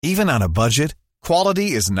Even on a budget,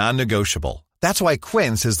 quality is non-negotiable. That's why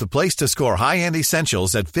Quince is the place to score high-end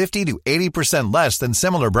essentials at 50 to 80% less than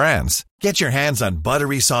similar brands. Get your hands on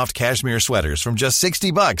buttery soft cashmere sweaters from just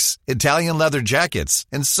 $60, Italian leather jackets,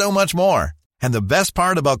 and so much more. And the best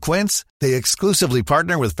part about Quince, they exclusively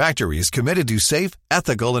partner with factories committed to safe,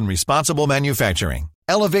 ethical, and responsible manufacturing.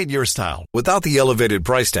 Elevate your style without the elevated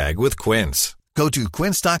price tag with Quince. Go to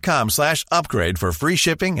quince.com/upgrade for free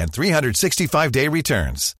shipping and 365-day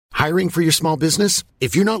returns. Hiring for your small business?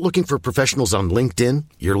 If you're not looking for professionals on LinkedIn,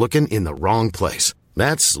 you're looking in the wrong place.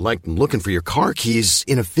 That's like looking for your car keys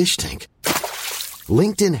in a fish tank.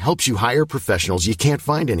 LinkedIn helps you hire professionals you can't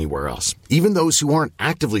find anywhere else, even those who aren't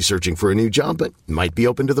actively searching for a new job but might be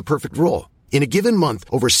open to the perfect role. In a given month,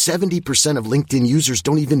 over 70% of LinkedIn users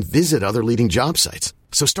don't even visit other leading job sites.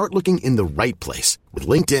 So start looking in the right place. With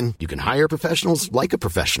LinkedIn, you can hire professionals like a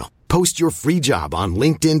professional. Post your free job on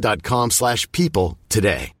linkedin.com/people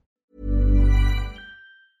today.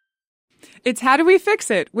 It's How Do We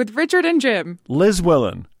Fix It with Richard and Jim. Liz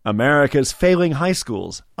Willen, America's Failing High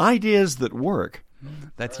Schools, Ideas That Work.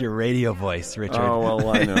 That's your radio voice, Richard. Oh, well,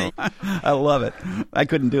 I know. I love it. I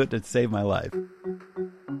couldn't do it to save my life.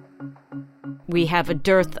 We have a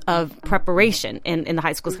dearth of preparation in the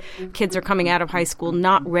high schools. Kids are coming out of high school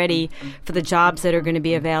not ready for the jobs that are going to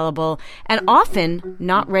be available, and often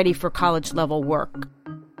not ready for college-level work.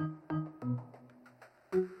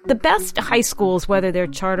 The best high schools, whether they're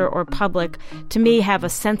charter or public, to me have a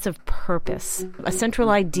sense of purpose, a central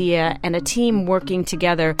idea, and a team working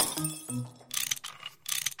together.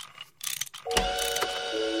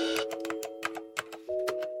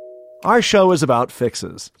 Our show is about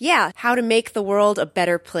fixes. Yeah, how to make the world a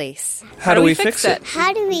better place. How do we fix it?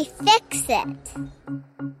 How do we fix it?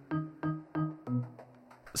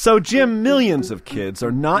 So, Jim, millions of kids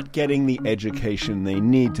are not getting the education they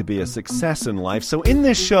need to be a success in life. So in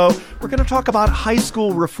this show, we're going to talk about high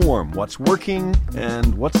school reform, what's working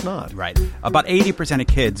and what's not. Right. About 80% of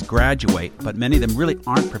kids graduate, but many of them really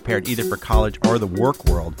aren't prepared either for college or the work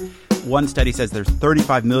world. One study says there's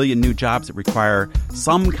 35 million new jobs that require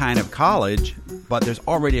some kind of college, but there's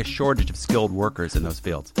already a shortage of skilled workers in those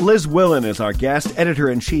fields. Liz Willen is our guest,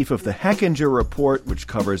 editor-in-chief of the Hechinger Report, which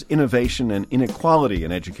covers innovation and inequality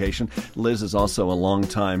in education. Liz is also a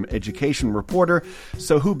longtime education reporter,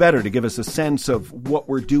 so who better to give us a sense of what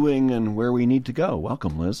we're doing and where we need to go?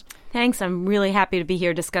 Welcome, Liz. Thanks. I'm really happy to be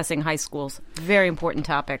here discussing high schools. Very important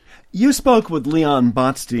topic. You spoke with Leon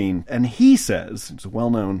Botstein, and he says, he's a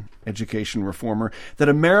well-known education reformer, that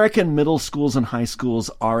American middle schools and high schools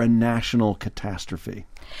are a national catastrophe.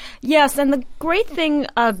 Yes, and the great thing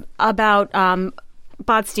about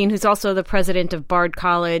Botstein, who's also the president of Bard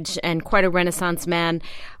College and quite a Renaissance man,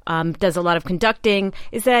 does a lot of conducting,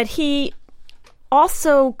 is that he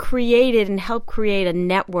also created and helped create a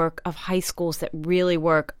network of high schools that really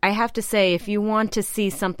work. I have to say, if you want to see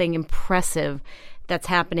something impressive that's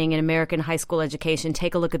happening in American high school education,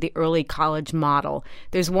 take a look at the early college model.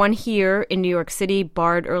 There's one here in New York City,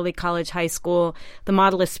 Bard Early College High School. The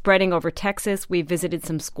model is spreading over Texas. We visited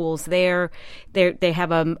some schools there. They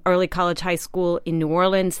have an early college high school in New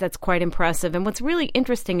Orleans that's quite impressive. And what's really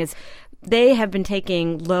interesting is they have been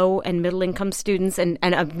taking low and middle income students and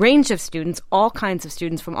a range of students, all kinds of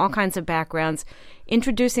students from all kinds of backgrounds,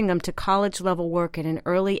 introducing them to college-level work at an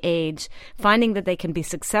early age, finding that they can be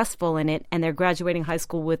successful in it, and they're graduating high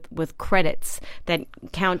school with credits that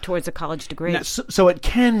count towards a college degree. Now, so it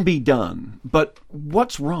can be done, but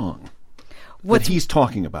what's wrong? What he's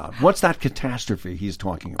talking about? What's that catastrophe he's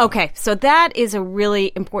talking about? Okay, so that is a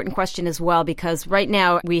really important question as well, because right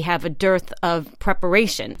now we have a dearth of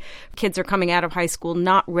preparation. Kids are coming out of high school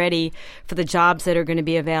not ready for the jobs that are going to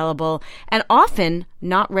be available, and often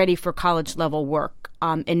not ready for college-level work.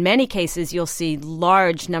 In many cases, you'll see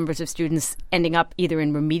large numbers of students ending up either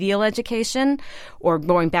in remedial education or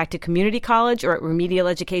going back to community college, or at remedial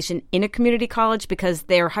education in a community college because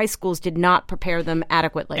their high schools did not prepare them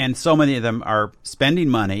adequately. And so many of them are spending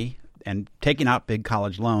money and taking out big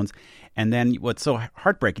college loans. And then what's so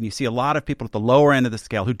heartbreaking, you see a lot of people at the lower end of the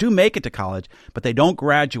scale who do make it to college, but they don't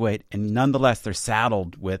graduate, and nonetheless they're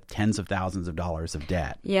saddled with tens of thousands of dollars of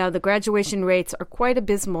debt. Yeah, the graduation rates are quite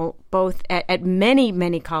abysmal, both at many,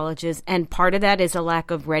 many colleges, and part of that is a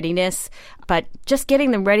lack of readiness. But just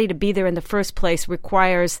getting them ready to be there in the first place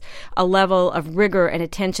requires a level of rigor and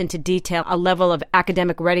attention to detail, a level of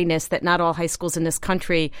academic readiness that not all high schools in this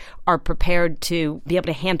country are prepared to be able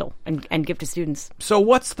to handle and give to students. So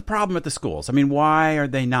what's the problem with the schools. I mean, why are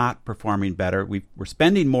they not performing better? We're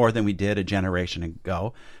spending more than we did a generation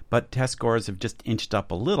ago, but test scores have just inched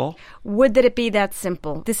up a little. Would that it be that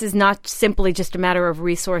simple? This is not simply just a matter of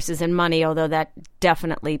resources and money, although that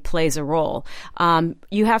definitely plays a role.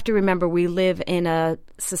 You have to remember we live in a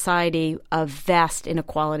society of vast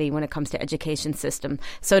inequality when it comes to education system.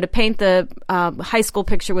 So to paint the high school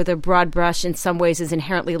picture with a broad brush in some ways is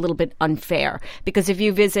inherently a little bit unfair, because if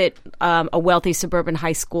you visit a wealthy suburban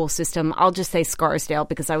high school system, I'll just say Scarsdale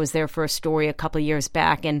because I was there for a story a couple of years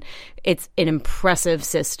back, and it's an impressive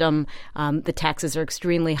system. The taxes are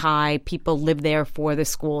extremely high. People live there for the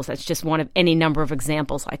schools. That's just one of any number of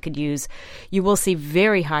examples I could use. You will see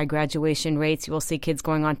very high graduation rates. You will see kids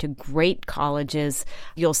going on to great colleges.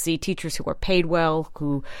 You'll see teachers who are paid well,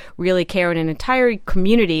 who really care, in an entire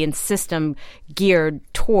community and system geared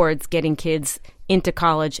towards getting kids into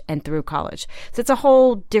college and through college. So it's a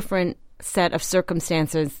whole different set of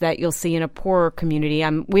circumstances that you'll see in a poorer community.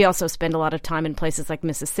 We also spend a lot of time in places like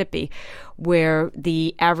Mississippi, where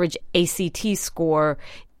the average ACT score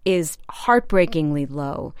is heartbreakingly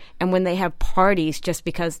low. And when they have parties just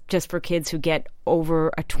for kids who get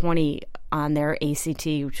over a 20 on their ACT,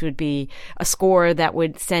 which would be a score that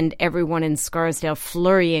would send everyone in Scarsdale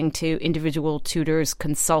flurrying to individual tutors,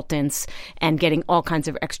 consultants, and getting all kinds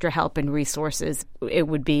of extra help and resources, it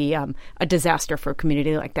would be a disaster for a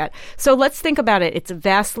community like that. So let's think about it. It's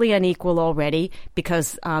vastly unequal already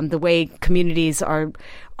because the way communities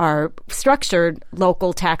are structured,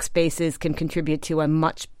 local tax bases can contribute to a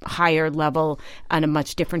much higher level and a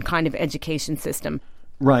much different kind of education system.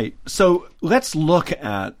 Right. So let's look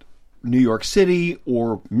at New York City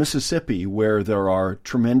or Mississippi, where there are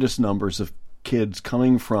tremendous numbers of kids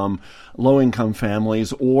coming from low-income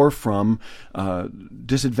families or from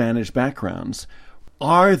disadvantaged backgrounds.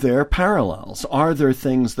 Are there parallels? Are there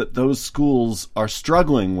things that those schools are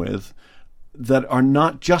struggling with that are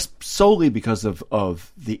not just solely because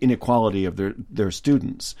of the inequality of their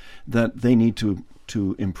students that they need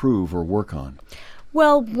to improve or work on?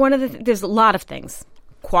 Well, there's a lot of things.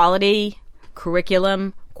 Quality,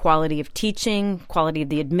 curriculum, quality of teaching, quality of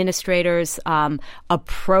the administrators,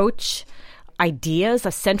 approach, ideas,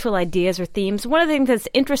 central ideas or themes. One of the things that's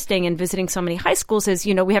interesting in visiting so many high schools is,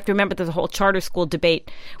 we have to remember there's a whole charter school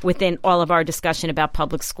debate within all of our discussion about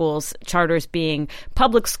public schools, charters being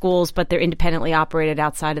public schools, but they're independently operated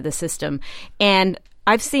outside of the system. And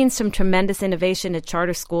I've seen some tremendous innovation at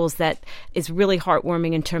charter schools that is really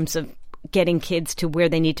heartwarming in terms of getting kids to where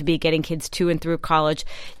they need to be, getting kids to and through college.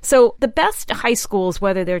 So the best high schools,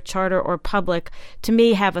 whether they're charter or public, to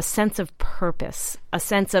me have a sense of purpose, a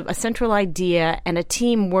sense of a central idea and a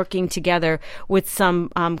team working together with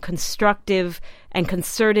some constructive and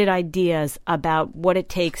concerted ideas about what it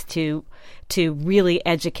takes to really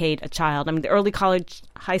educate a child. I mean, the early college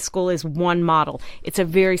high school is one model. It's a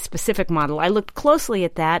very specific model. I looked closely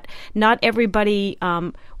at that. Not everybody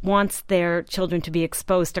wants their children to be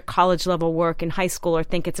exposed to college-level work in high school or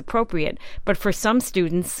think it's appropriate. But for some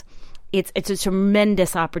students, it's a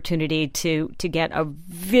tremendous opportunity to get a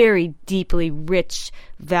very deeply rich,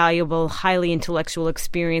 valuable, highly intellectual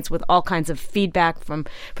experience with all kinds of feedback from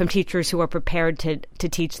teachers who are prepared to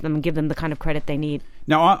teach them and give them the kind of credit they need.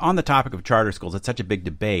 Now, on the topic of charter schools, it's such a big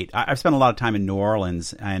debate. I've spent a lot of time in New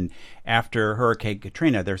Orleans, and after Hurricane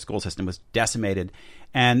Katrina, their school system was decimated.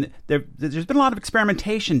 And there's been a lot of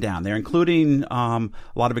experimentation down there, including a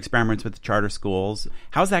lot of experiments with charter schools.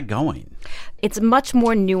 How's that going? It's much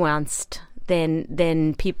more nuanced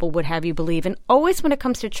than people would have you believe. And always when it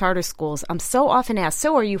comes to charter schools, I'm so often asked,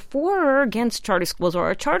 so are you for or against charter schools? Or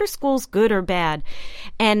are charter schools good or bad?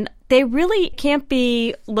 And they really can't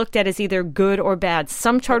be looked at as either good or bad.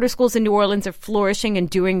 Some charter schools in New Orleans are flourishing and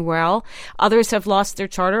doing well. Others have lost their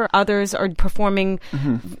charter. Others are performing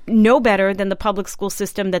no better than the public school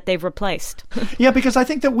system that they've replaced. Yeah, because I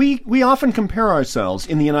think that we often compare ourselves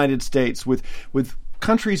in the United States with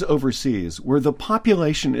countries overseas where the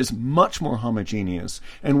population is much more homogeneous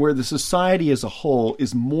and where the society as a whole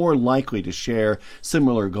is more likely to share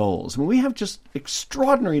similar goals. I mean, we have just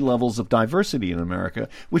extraordinary levels of diversity in America,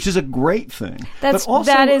 which is a great thing, but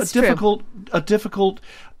also a difficult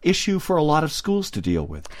issue for a lot of schools to deal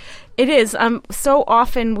with. It is. So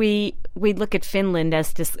often we look at Finland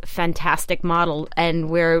as this fantastic model, and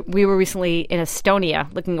we were recently in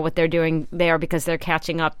Estonia looking at what they're doing there because they're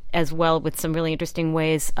catching up as well with some really interesting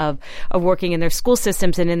ways of working in their school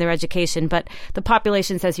systems and in their education. But the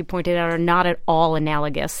populations, as you pointed out, are not at all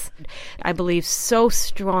analogous. I believe so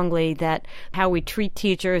strongly that how we treat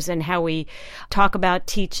teachers and how we talk about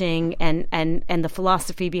teaching and the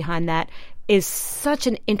philosophy behind that is such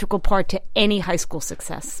an integral part to any high school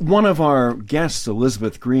success. One of our guests,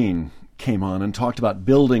 Elizabeth Green, came on and talked about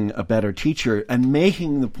building a better teacher and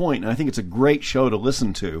making the point, and I think it's a great show to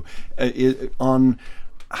listen to, on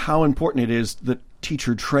how important it is that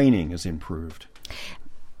teacher training is improved.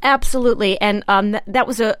 Absolutely. And that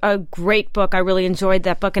was a great book. I really enjoyed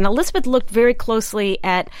that book. And Elizabeth looked very closely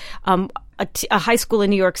at a high school in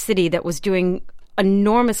New York City that was doing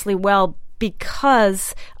enormously well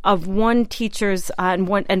because of one teacher's and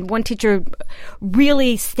one teacher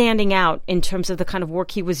really standing out in terms of the kind of work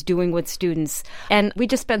he was doing with students. And we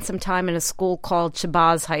just spent some time in a school called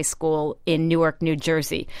Shabazz High School in Newark, New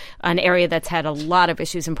Jersey, an area that's had a lot of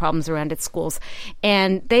issues and problems around its schools.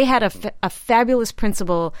 And they had a fabulous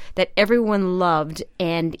principal that everyone loved,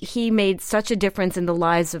 and he made such a difference in the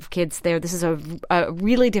lives of kids there. This is a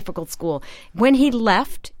really difficult school. When he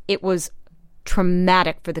left, it was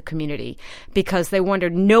traumatic for the community because they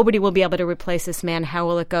wondered, nobody will be able to replace this man. How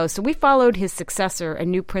will it go? So we followed his successor, a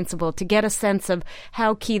new principal, to get a sense of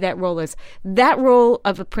how key that role is. That role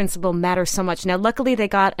of a principal matters so much. Now, luckily, they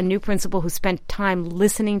got a new principal who spent time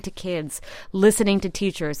listening to kids, listening to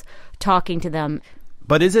teachers, talking to them.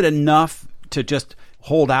 But is it enough to just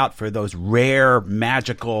hold out for those rare,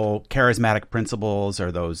 magical, charismatic principals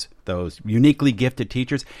or those uniquely gifted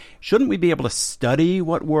teachers? Shouldn't we be able to study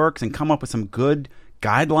what works and come up with some good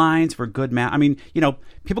guidelines for good I mean,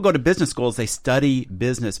 people go to business schools, they study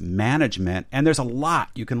business management, and there's a lot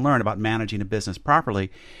you can learn about managing a business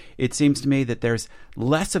properly. It seems to me that there's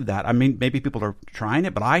less of that. I mean, maybe people are trying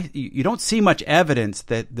it, but you don't see much evidence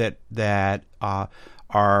that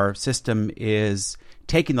our system is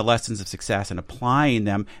taking the lessons of success and applying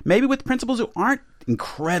them, maybe with principals who aren't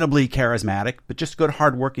incredibly charismatic, but just good,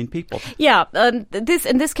 hardworking people. Yeah,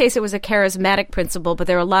 in this case, it was a charismatic principal, but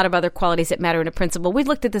there are a lot of other qualities that matter in a principal. We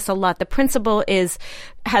looked at this a lot. The principal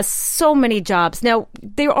has so many jobs. Now,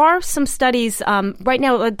 there are some studies right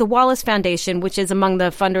now. The Wallace Foundation, which is among the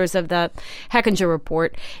funders of the Hechinger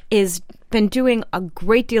Report, is been doing a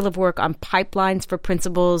great deal of work on pipelines for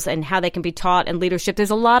principals and how they can be taught and leadership. There's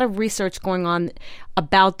a lot of research going on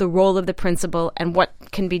about the role of the principal and what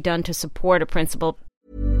can be done to support a principal.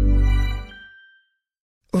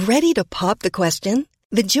 Ready to pop the question?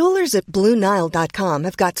 The jewelers at BlueNile.com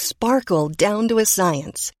have got sparkle down to a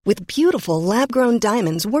science with beautiful lab-grown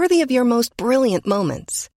diamonds worthy of your most brilliant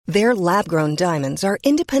moments. Their lab-grown diamonds are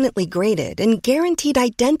independently graded and guaranteed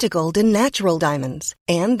identical to natural diamonds,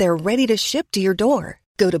 and they're ready to ship to your door.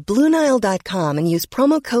 Go to BlueNile.com and use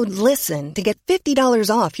promo code LISTEN to get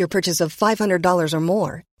 $50 off your purchase of $500 or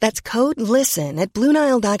more. That's code LISTEN at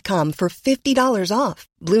BlueNile.com for $50 off.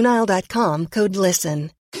 BlueNile.com, code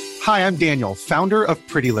LISTEN. Hi, I'm Daniel, founder of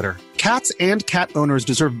Pretty Litter. Cats and cat owners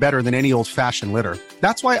deserve better than any old-fashioned litter.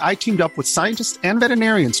 That's why I teamed up with scientists and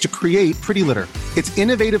veterinarians to create Pretty Litter. Its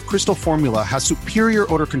innovative crystal formula has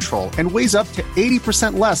superior odor control and weighs up to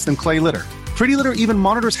 80% less than clay litter. Pretty Litter even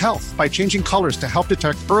monitors health by changing colors to help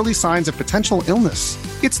detect early signs of potential illness.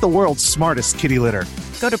 It's the world's smartest kitty litter.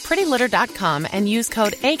 Go to prettylitter.com and use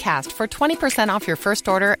code ACAST for 20% off your first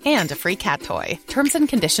order and a free cat toy. Terms and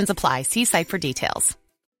conditions apply. See site for details.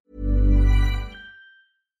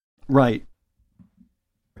 Right.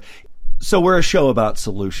 So we're a show about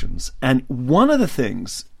solutions. And one of the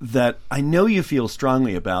things that I know you feel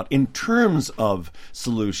strongly about in terms of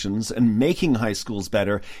solutions and making high schools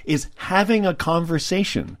better is having a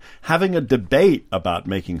conversation, having a debate about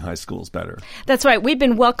making high schools better. That's right. We've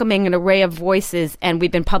been welcoming an array of voices, and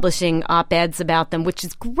we've been publishing op-eds about them, which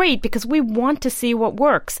is great because we want to see what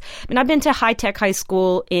works. I mean, I've been to High Tech High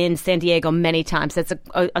School in San Diego many times. That's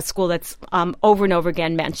a school that's over and over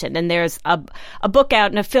again mentioned. And there's a book out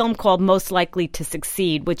and a film called Most Likely to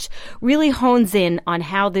Succeed, which really hones in on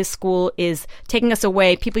how this school is taking us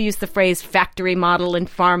away. People use the phrase factory model and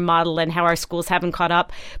farm model and how our schools haven't caught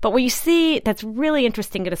up. But what you see that's really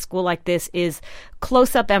interesting at a school like this is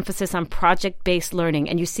close-up emphasis on project-based learning,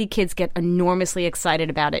 and you see kids get enormously excited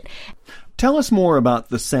about it. Tell us more about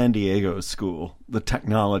the San Diego school, the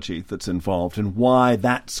technology that's involved, and why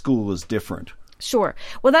that school is different. Sure.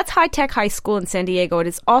 Well, that's High Tech High School in San Diego. It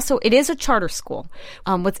is a charter school.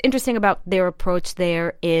 What's interesting about their approach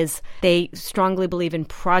there is they strongly believe in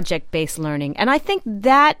project-based learning. And I think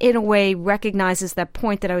that, in a way, recognizes that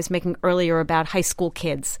point that I was making earlier about high school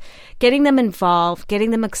kids. Getting them involved, getting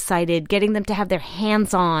them excited, getting them to have their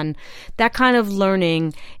hands on, that kind of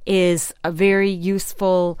learning is a very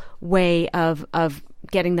useful way of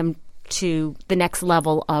getting them to the next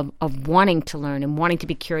level of wanting to learn and wanting to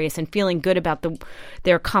be curious and feeling good about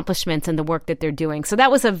their accomplishments and the work that they're doing. So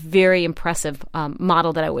that was a very impressive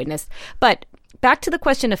model that I witnessed. But back to the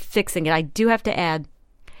question of fixing it, I do have to add,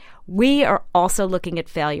 we are also looking at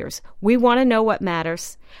failures. We want to know what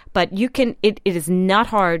matters, but it is not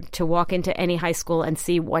hard to walk into any high school and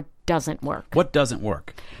see what doesn't work. What doesn't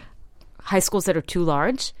work? High schools that are too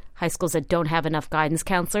large, high schools that don't have enough guidance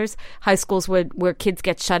counselors, high schools where kids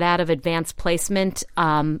get shut out of advanced placement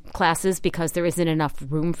classes because there isn't enough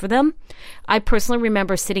room for them. I personally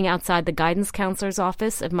remember sitting outside the guidance counselor's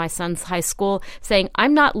office of my son's high school saying,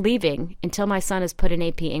 I'm not leaving until my son has put in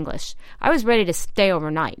AP English. I was ready to stay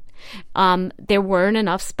overnight. There weren't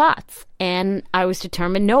enough spots, and I was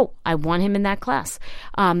determined, no, I want him in that class.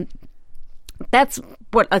 That's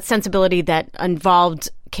what a sensibility that involved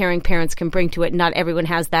caring parents can bring to it. Not everyone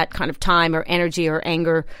has that kind of time or energy or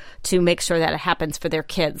anger to make sure that it happens for their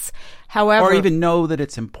kids. However, or even know that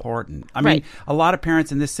it's important. I mean, a lot of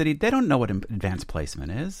parents in this city, they don't know what advanced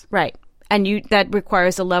placement is. Right. And that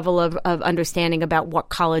requires a level of understanding about what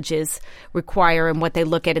colleges require and what they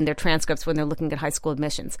look at in their transcripts when they're looking at high school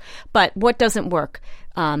admissions. But what doesn't work?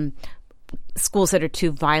 Schools that are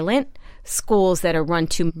too violent, schools that are run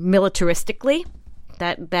too militaristically.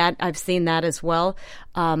 That I've seen that as well.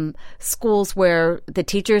 Schools where the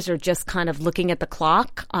teachers are just kind of looking at the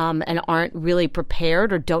clock and aren't really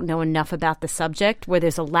prepared or don't know enough about the subject, where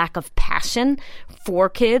there's a lack of passion for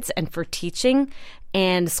kids and for teaching,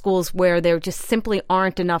 and schools where there just simply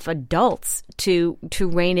aren't enough adults to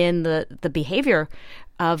rein in the behavior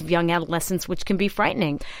of young adolescents, which can be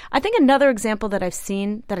frightening. I think another example that I've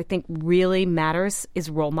seen that I think really matters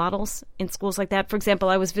is role models in schools like that. For example,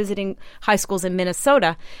 I was visiting high schools in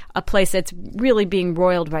Minnesota, a place that's really being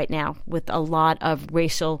roiled right now with a lot of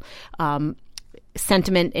racial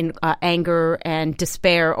sentiment and anger and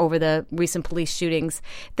despair over the recent police shootings.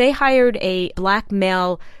 They hired a black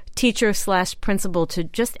male teacher/principal to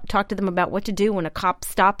just talk to them about what to do when a cop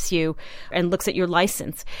stops you and looks at your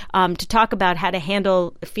license, to talk about how to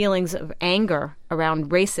handle feelings of anger around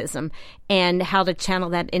racism and how to channel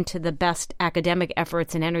that into the best academic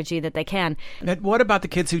efforts and energy that they can. And what about the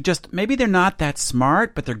kids who just, maybe they're not that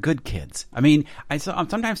smart, but they're good kids? I mean, I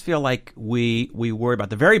sometimes feel like we worry about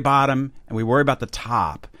the very bottom and we worry about the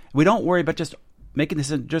top. We don't worry about just making this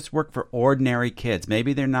just work for ordinary kids.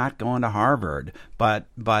 Maybe they're not going to Harvard, but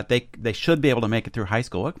they should be able to make it through high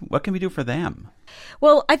school. What can we do for them?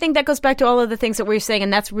 Well, I think that goes back to all of the things that we're saying,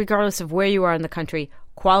 and that's regardless of where you are in the country.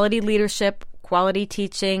 Quality leadership, quality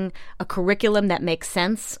teaching, a curriculum that makes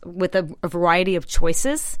sense with a variety of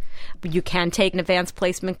choices. You can take an advanced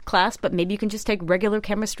placement class, but maybe you can just take regular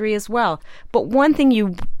chemistry as well. But one thing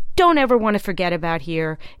you don't ever want to forget about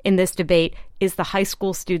here in this debate is the high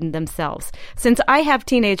school student themselves. Since I have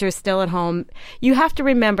teenagers still at home, you have to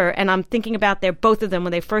remember, and I'm thinking about both of them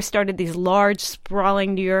when they first started these large,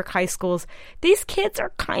 sprawling New York high schools, these kids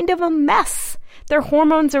are kind of a mess. Their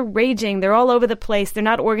hormones are raging. They're all over the place. They're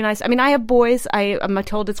not organized. I mean, I have boys. I'm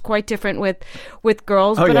told it's quite different with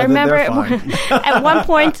girls. Oh, but yeah, I remember at one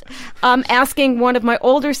point asking one of my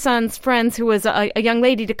older son's friends, who was a young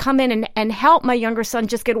lady, to come in and help my younger son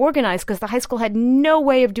just get organized because the high school had no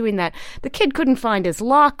way of doing that. The kid couldn't find his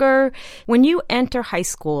locker. When you enter high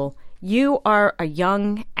school, you are a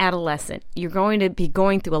young adolescent. You're going to be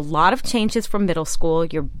going through a lot of changes from middle school.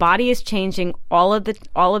 Your body is changing all of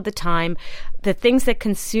the time. The things that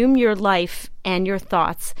consume your life and your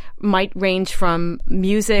thoughts might range from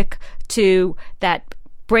music to that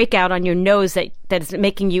breakout on your nose that is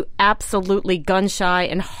making you absolutely gun-shy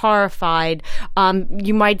and horrified.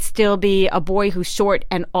 You might still be a boy who's short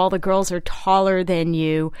and all the girls are taller than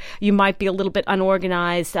you. You might be a little bit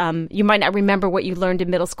unorganized. You might not remember what you learned in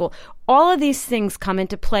middle school. All of these things come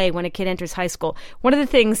into play when a kid enters high school. One of the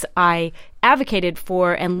things I advocated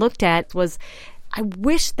for and looked at was, I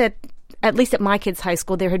wish that at least at my kids' high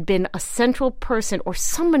school, there had been a central person or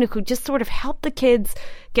someone who could just sort of help the kids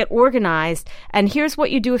get organized. And here's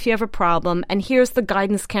what you do if you have a problem. And here's the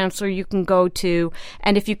guidance counselor you can go to.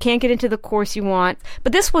 And if you can't get into the course you want.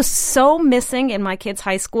 But this was so missing in my kids'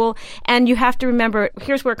 high school. And you have to remember,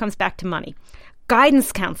 here's where it comes back to money.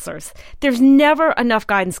 Guidance counselors. There's never enough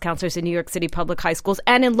guidance counselors in New York City public high schools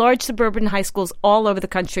and in large suburban high schools all over the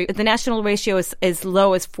country. The national ratio is as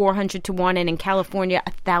low as 400 to 1, and in California,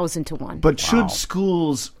 1,000 to 1. But should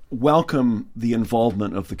schools welcome the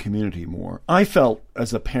involvement of the community more? I felt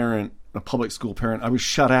as a parent, a public school parent, I was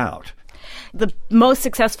shut out. The most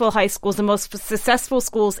successful high schools, the most successful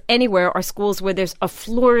schools anywhere are schools where there's a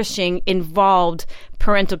flourishing, involved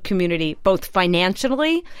parental community, both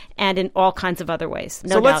financially and in all kinds of other ways.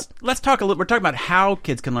 No doubt. Let's talk a little. We're talking about how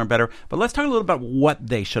kids can learn better, but let's talk a little about what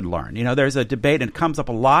they should learn. You know, there's a debate, and it comes up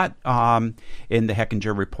a lot in the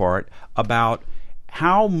Hechinger report about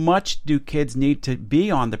how much do kids need to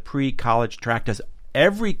be on the pre-college track? Does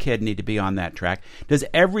every kid need to be on that track? Does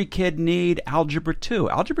every kid need Algebra 2?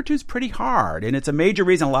 Algebra 2 is pretty hard, and it's a major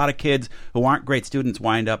reason a lot of kids who aren't great students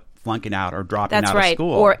wind up flunking out or dropping out of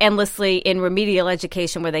school. Or endlessly in remedial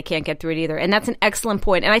education where they can't get through it either. And that's an excellent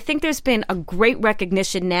point. And I think there's been a great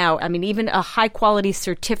recognition now. I mean, even a high-quality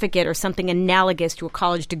certificate or something analogous to a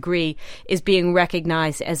college degree is being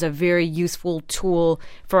recognized as a very useful tool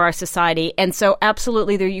for our society. And so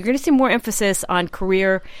absolutely, you're going to see more emphasis on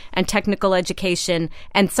career and technical education,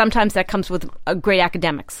 and sometimes that comes with great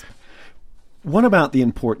academics. What about the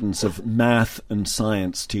importance of math and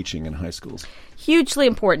science teaching in high schools? Hugely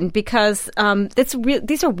important because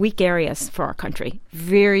these are weak areas for our country,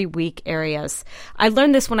 very weak areas. I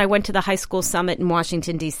learned this when I went to the high school summit in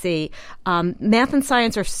Washington, D.C. Math and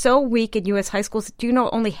science are so weak in U.S. high schools. Do you know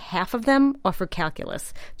only half of them offer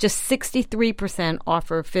calculus? Just 63%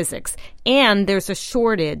 offer physics. And there's a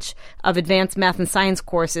shortage of advanced math and science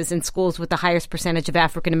courses in schools with the highest percentage of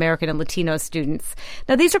African American and Latino students.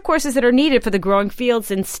 Now, these are courses that are needed for the growing fields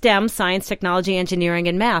in STEM, science, technology, engineering,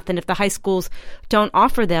 and math. And if the high schools don't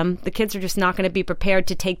offer them, the kids are just not going to be prepared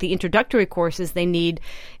to take the introductory courses they need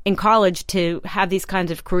in college to have these kinds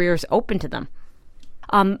of careers open to them.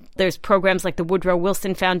 There's programs like the Woodrow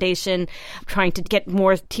Wilson Foundation trying to get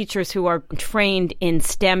more teachers who are trained in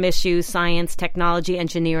STEM issues, science, technology,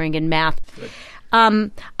 engineering, and math.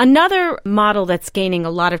 Another model that's gaining a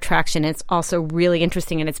lot of traction, and it's also really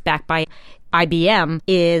interesting, and it's backed by IBM,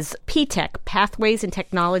 is PTech, Pathways in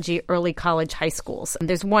Technology Early College High Schools. And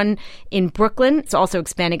there's one in Brooklyn. It's also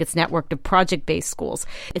expanding its network of project-based schools.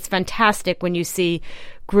 It's fantastic when you see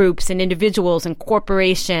groups and individuals and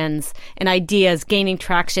corporations and ideas gaining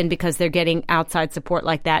traction because they're getting outside support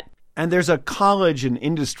like that. And there's a college and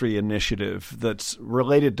industry initiative that's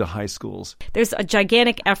related to high schools. There's a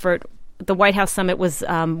gigantic effort. The White House Summit was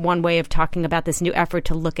one way of talking about this new effort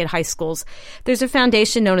to look at high schools. There's a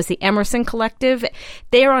foundation known as the Emerson Collective.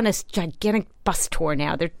 They are on this gigantic bus tour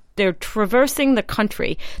now. They're traversing the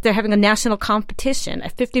country. They're having a national competition, a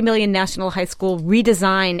 50 million national high school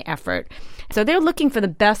redesign effort. So they're looking for the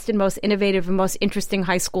best and most innovative and most interesting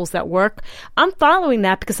high schools that work. I'm following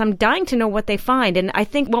that because I'm dying to know what they find. And I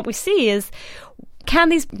think what we see is, can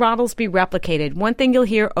these models be replicated? One thing you'll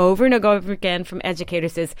hear over and over again from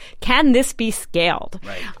educators is, can this be scaled?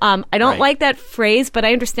 Right. I don't like that phrase, but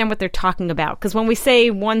I understand what they're talking about. Because when we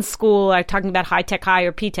say one school, I'm talking about High Tech High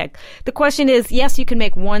or P-Tech. The question is, yes, you can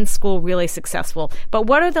make one school really successful, but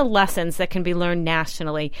what are the lessons that can be learned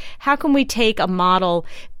nationally? How can we take a model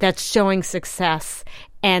that's showing success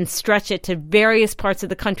and stretch it to various parts of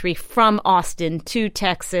the country, from Austin to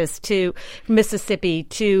Texas to Mississippi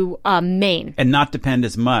to Maine? And not depend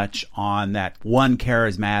as much on that one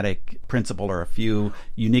charismatic principal or a few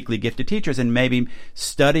uniquely gifted teachers, and maybe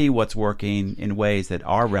study what's working in ways that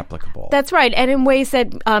are replicable. That's right, and in ways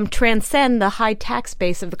that transcend the high tax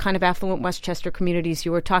base of the kind of affluent Westchester communities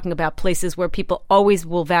you were talking about, places where people always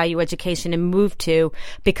will value education and move to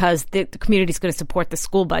because the community is going to support the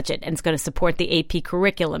school budget, and it's going to support the AP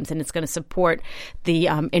curriculums, and it's going to support the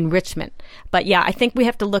enrichment. But yeah, I think we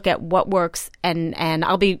have to look at what works, and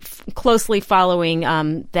I'll be closely following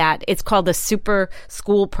that. It's called the Super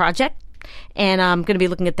School Project. And I'm going to be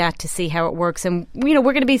looking at that to see how it works. And, we're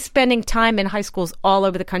going to be spending time in high schools all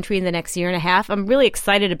over the country in the next year and a half. I'm really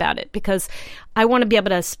excited about it because I want to be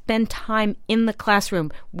able to spend time in the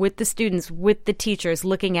classroom with the students, with the teachers,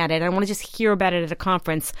 looking at it. I want to just hear about it at a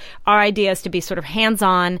conference. Our idea is to be sort of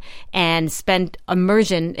hands-on and spend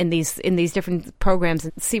immersion in these different programs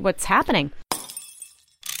and see what's happening.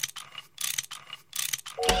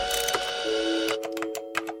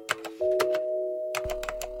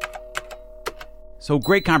 So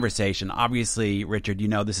great conversation. Obviously, Richard,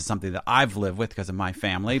 this is something that I've lived with because of my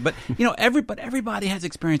family. But everybody has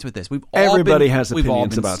experience with this. Everybody has opinions we've all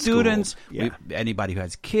been about students. Yeah. Anybody who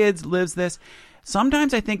has kids lives this.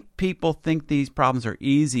 Sometimes I think people think these problems are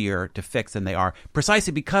easier to fix than they are,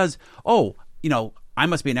 precisely because, I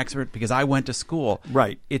must be an expert because I went to school.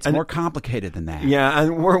 Right. It's more complicated than that. Yeah,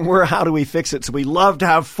 and we're how do we fix it? So we love to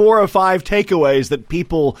have 4 or 5 takeaways that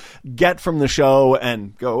people get from the show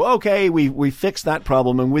and go, okay, we fixed that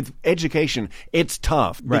problem. And with education, it's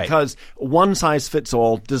tough because one size fits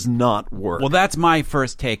all does not work. Well, that's my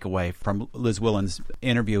first takeaway from Liz Willen's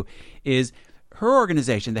interview is her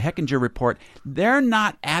organization, the Hechinger Report, they're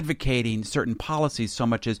not advocating certain policies so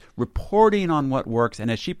much as reporting on what works, and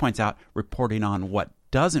as she points out, reporting on what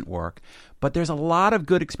doesn't work. But there's a lot of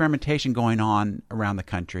good experimentation going on around the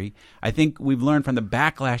country. I think we've learned from the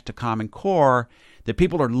backlash to Common Core that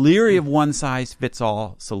people are leery of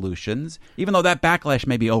one-size-fits-all solutions. Even though that backlash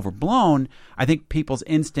may be overblown, I think people's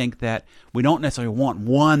instinct that we don't necessarily want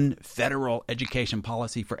one federal education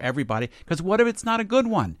policy for everybody, because what if it's not a good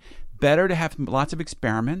one? Better to have lots of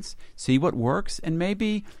experiments, see what works, and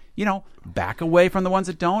maybe, back away from the ones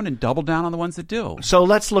that don't and double down on the ones that do. So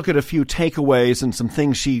let's look at a few takeaways and some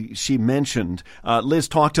things she mentioned. Liz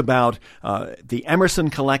talked about the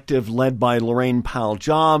Emerson Collective led by Lorraine Powell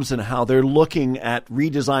Jobs and how they're looking at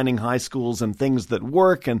redesigning high schools and things that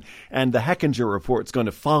work, and the Hechinger Report is going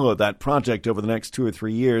to follow that project over the next 2 or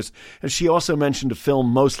 3 years. And she also mentioned a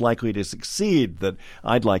film most likely to succeed that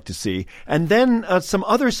I'd like to see. And then some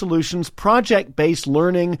other solutions, project-based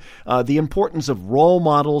learning, the importance of role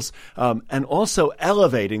models, and also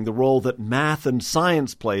elevating the role that math and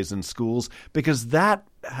science plays in schools, because that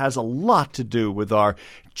has a lot to do with our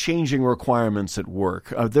changing requirements at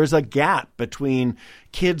work. There's a gap between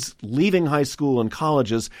kids leaving high school and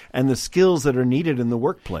colleges and the skills that are needed in the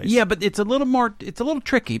workplace. Yeah, but it's a little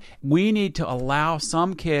tricky. We need to allow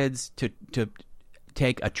some kids to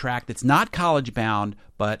take a track that's not college-bound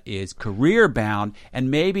but is career-bound,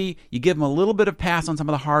 and maybe you give them a little bit of pass on some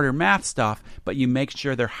of the harder math stuff, but you make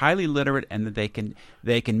sure they're highly literate and that they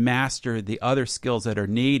can master the other skills that are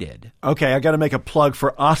needed. Okay, I got to make a plug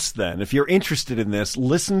for us then. If you're interested in this,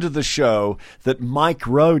 listen to the show that Mike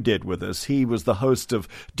Rowe did with us. He was the host of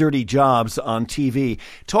Dirty Jobs on TV,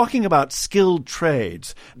 talking about skilled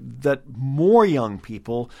trades, that more young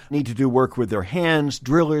people need to do work with their hands,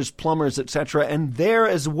 drillers, plumbers, etc., and there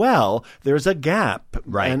as well, there's a gap.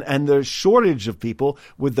 Right. And there's shortage of people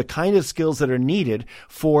with the kind of skills that are needed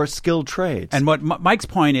for skilled trades. And what Mike's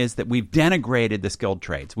point is that we've denigrated the skilled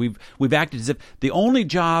trades. We've acted as if the only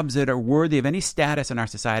jobs that are worthy of any status in our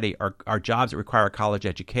society are jobs that require a college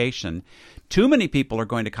education. Too many people are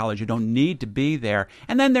going to college who don't need to be there,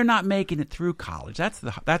 and then they're not making it through college. That's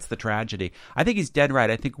the tragedy. I think he's dead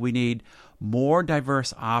right. I think we need more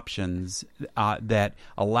diverse options that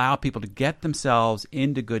allow people to get themselves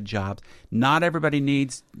into good jobs. Not everybody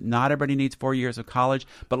needs 4 years of college,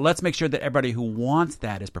 but let's make sure that everybody who wants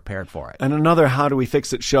that is prepared for it. And another How Do We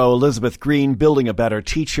Fix It show, Elizabeth Green, Building a Better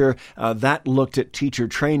Teacher, that looked at teacher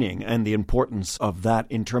training and the importance of that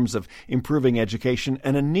in terms of improving education.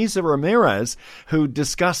 And Anisa Ramirez, who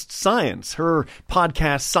discussed science, her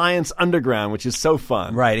podcast Science Underground, which is so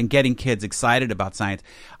fun. Right, and getting kids excited about science.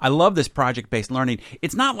 I love this project-based learning.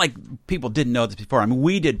 It's not like people didn't know this before. I mean,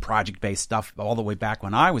 we did project-based stuff all the way back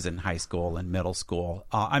when I was in high school and middle school.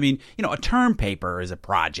 A term paper is a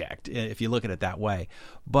project, if you look at it that way.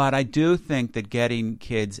 But I do think that getting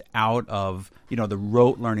kids out of, the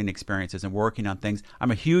rote learning experiences and working on things. I'm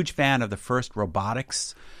a huge fan of the first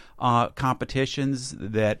robotics competitions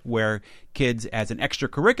where kids, as an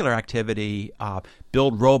extracurricular activity,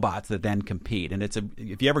 build robots that then compete. And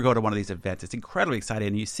if you ever go to one of these events, it's incredibly exciting.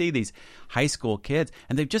 And you see these high school kids,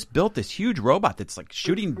 and they've just built this huge robot that's like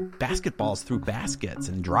shooting basketballs through baskets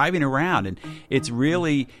and driving around. And it's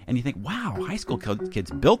really, and you think, wow, high school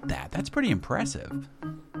kids built that. That's pretty impressive.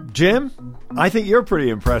 Jim, I think you're pretty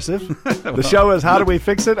impressive. The show is How Do We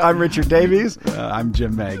Fix It? I'm Richard Davies. I'm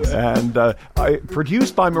Jim Meigs. And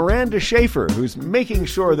produced by Miranda Schaefer, who's making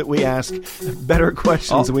sure that we ask better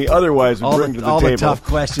questions than we otherwise would bring to the table. All the tough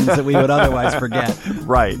questions that we would otherwise forget.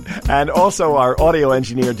 Right. And also our audio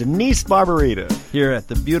engineer, Denise Barbarita. Here at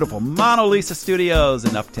the beautiful Mona Lisa Studios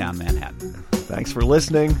in Uptown Manhattan. Thanks for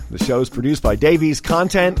listening. The show is produced by Davies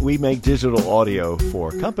Content. We make digital audio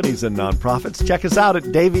for companies and nonprofits. Check us out at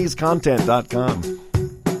daviescontent.com.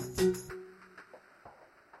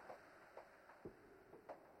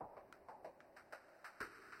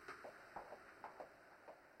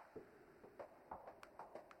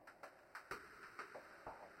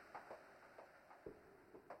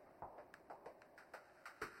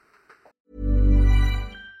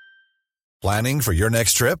 Planning for your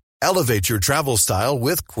next trip? Elevate your travel style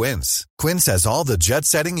with Quince. Quince has all the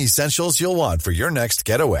jet-setting essentials you'll want for your next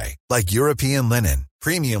getaway, like European linen,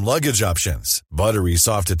 premium luggage options, buttery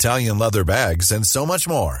soft Italian leather bags, and so much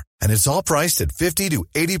more. And it's all priced at 50 to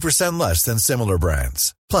 80% less than similar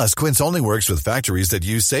brands. Plus, Quince only works with factories that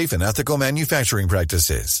use safe and ethical manufacturing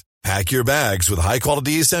practices. Pack your bags with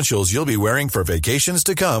high-quality essentials you'll be wearing for vacations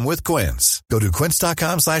to come with Quince. Go to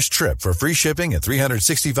quince.com/trip for free shipping and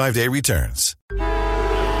 365-day returns.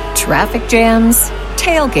 Traffic jams,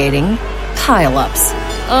 tailgating, pile-ups.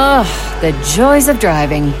 Ugh, the joys of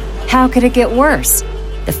driving. How could it get worse?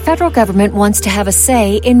 The federal government wants to have a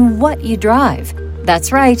say in what you drive.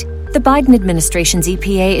 That's right. The Biden administration's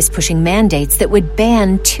EPA is pushing mandates that would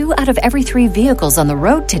ban 2 out of every 3 vehicles on the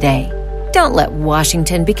road today. Don't let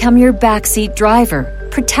Washington become your backseat driver.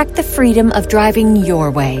 Protect the freedom of driving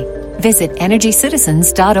your way. Visit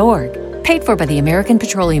EnergyCitizens.org. Paid for by the American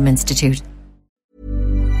Petroleum Institute.